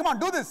on, come on, come on,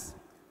 do this.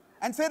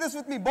 And say this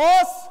with me,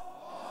 boss.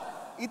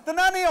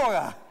 Itna nahi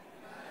hoga.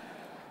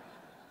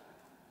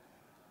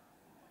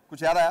 Kuch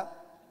yaad aaya?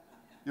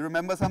 You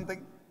remember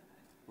something?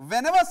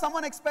 Whenever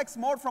someone expects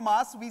more from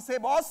us, we say,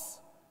 boss,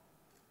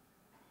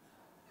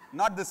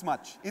 not this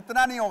much.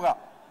 Itna nahi hoga.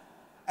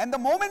 And the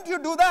moment you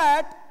do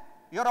that,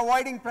 you're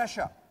avoiding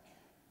pressure.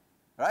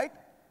 Right?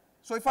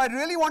 So if I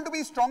really want to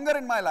be stronger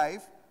in my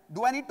life,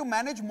 do I need to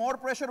manage more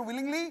pressure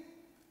willingly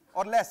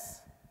or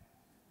less?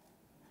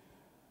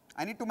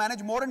 I need to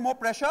manage more and more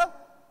pressure.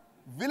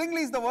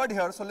 Willingly is the word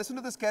here, so listen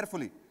to this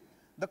carefully.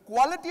 The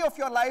quality of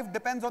your life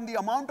depends on the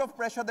amount of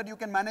pressure that you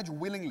can manage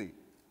willingly.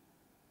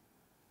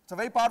 It's a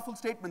very powerful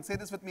statement. Say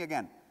this with me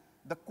again.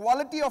 The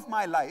quality of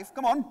my life,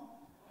 come on,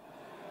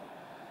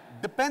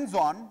 depends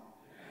on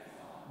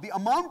the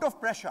amount of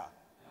pressure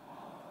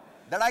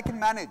that I can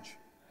manage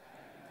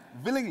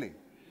willingly.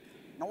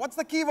 Now what's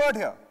the key word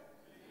here?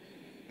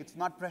 It's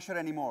not pressure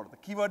anymore. The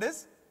key word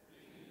is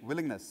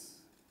willingness.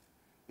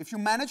 If you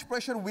manage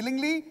pressure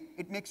willingly,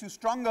 it makes you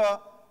stronger.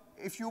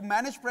 If you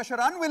manage pressure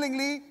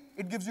unwillingly,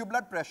 it gives you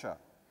blood pressure.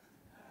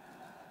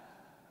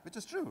 Which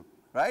is true,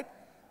 right?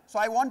 So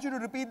I want you to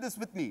repeat this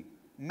with me.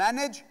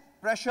 Manage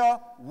pressure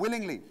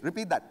willingly.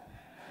 Repeat that.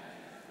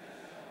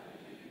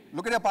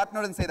 Look at your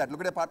partner and say that. Look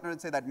at your partner and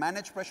say that.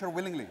 Manage pressure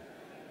willingly.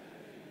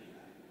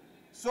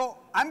 So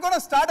I'm going to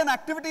start an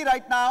activity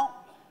right now,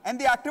 and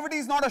the activity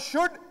is not a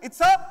should,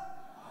 it's a.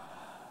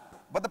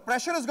 But the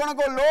pressure is going to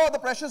go low, the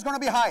pressure is going to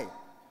be high.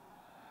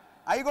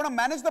 Are you going to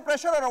manage the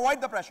pressure or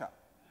avoid the pressure?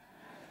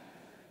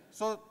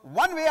 So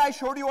one way I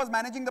showed you was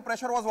managing the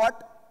pressure was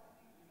what?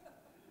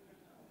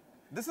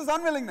 This is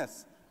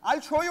unwillingness.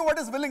 I'll show you what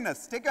is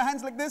willingness. Take your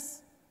hands like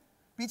this.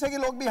 Piche ke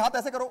log bhi haath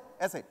aise karo,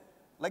 aise.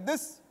 Like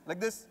this, like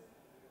this.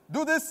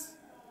 Do this.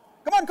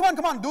 Come on, come on,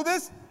 come on. Do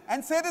this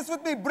and say this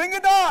with me. Bring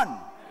it on.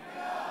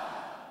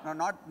 No,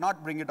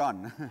 not bring it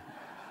on.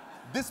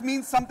 This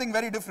means something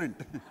very different.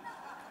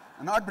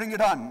 Not bring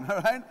it on,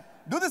 all right?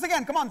 Do this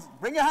again. Come on,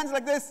 bring your hands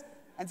like this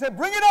and say,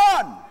 bring it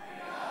on.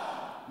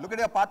 Look at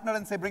your partner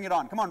and say, bring it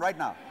on. Come on, right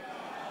now.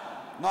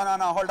 No,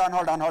 hold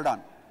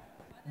on.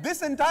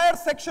 This entire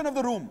section of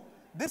the room,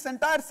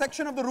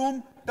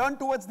 turn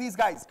towards these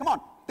guys. Come on,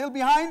 till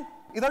behind.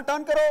 Idhar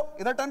turn karo.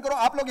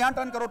 Aap log yahan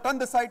turn karo. Turn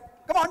this side.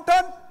 Come on,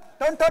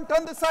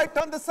 turn this side.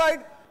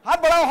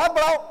 Haath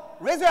badhao.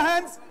 Raise your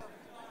hands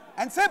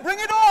and say, bring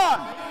it on.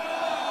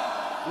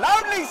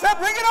 Loudly say,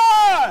 bring it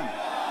on.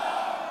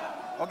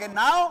 Okay,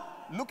 now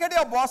look at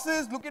your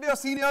bosses, look at your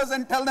seniors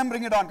and tell them,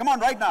 bring it on. Come on,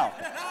 right now.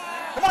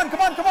 Come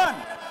on.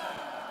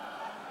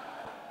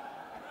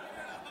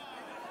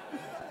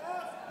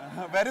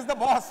 Where is the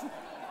boss?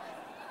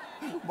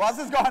 Boss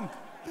is gone.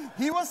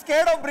 He was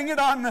scared of bring it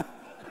on.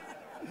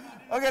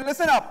 Okay,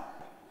 listen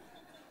up.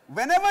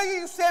 Whenever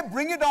you say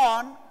bring it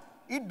on,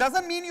 it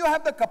doesn't mean you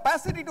have the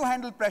capacity to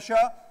handle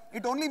pressure.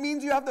 It only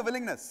means you have the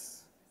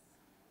willingness.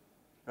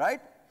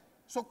 Right?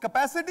 So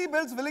capacity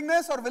builds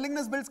willingness or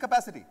willingness builds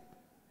capacity?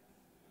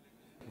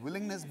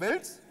 Willingness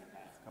builds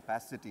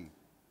capacity.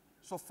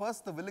 So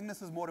first, the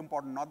willingness is more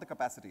important, not the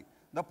capacity.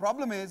 The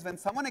problem is when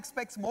someone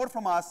expects more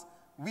from us,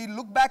 we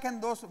look back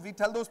and we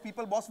tell those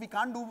people, boss, we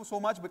can't do so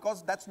much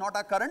because that's not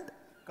our current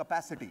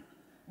capacity.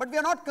 But we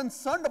are not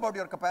concerned about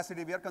your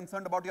capacity, we are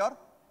concerned about your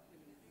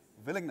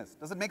willingness.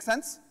 Does it make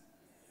sense?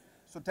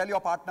 So tell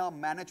your partner,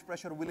 manage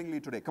pressure willingly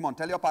today. Come on,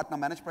 tell your partner,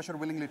 manage pressure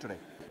willingly today.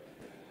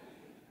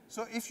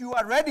 So if you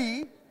are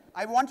ready,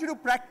 I want you to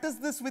practice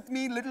this with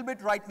me a little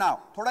bit right now.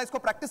 थोड़ा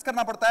इसको practice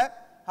करना पड़ता है.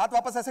 हाथ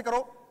वापस ऐसे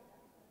करो.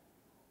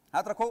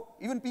 हाथ रखो.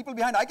 Even people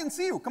behind, I can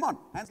see you. Come on,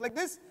 hands like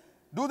this.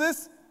 Do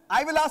this.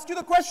 I will ask you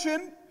the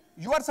question.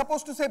 You are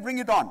supposed to say, bring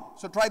it on.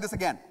 So try this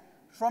again.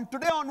 From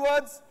today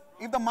onwards,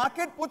 If the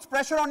market puts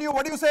pressure on you,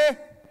 what do you say?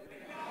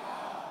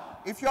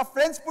 If your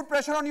friends put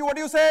pressure on you, what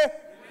do you say?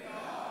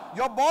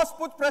 Your boss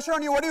puts pressure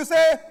on you, what do you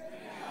say?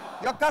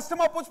 Your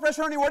customer puts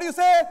pressure on you, what do you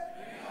say?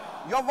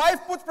 Your wife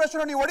puts pressure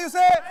on you, what do you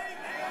say?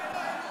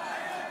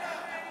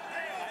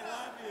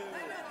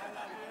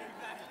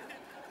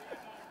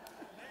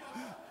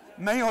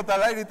 नहीं होता,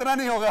 right? इतना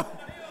नहीं होगा.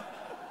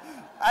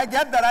 I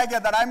get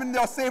that. I'm in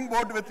the same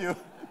boat with you.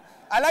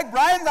 I like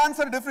Brian's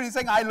answer different. He's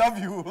saying, I love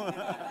you.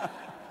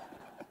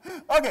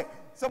 Okay,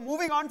 so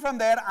moving on from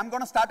there, I'm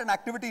going to start an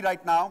activity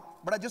right now,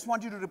 but I just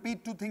want you to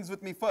repeat two things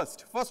with me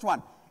first. First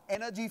one,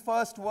 energy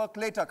first, work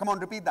later. Come on,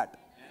 repeat that.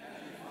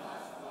 Energy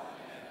first, work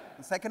later.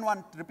 The second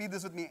one, repeat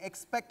this with me.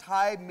 Expect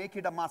high, make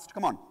it a must.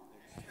 Come on.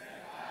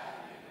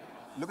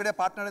 Look at your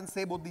partner and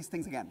say both these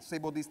things again. Say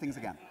both these things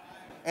again.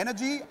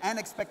 Energy and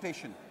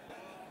expectation.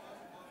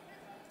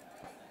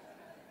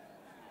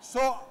 So,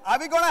 are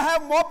we going to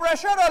have more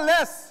pressure or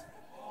less?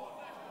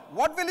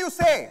 What will you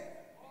say?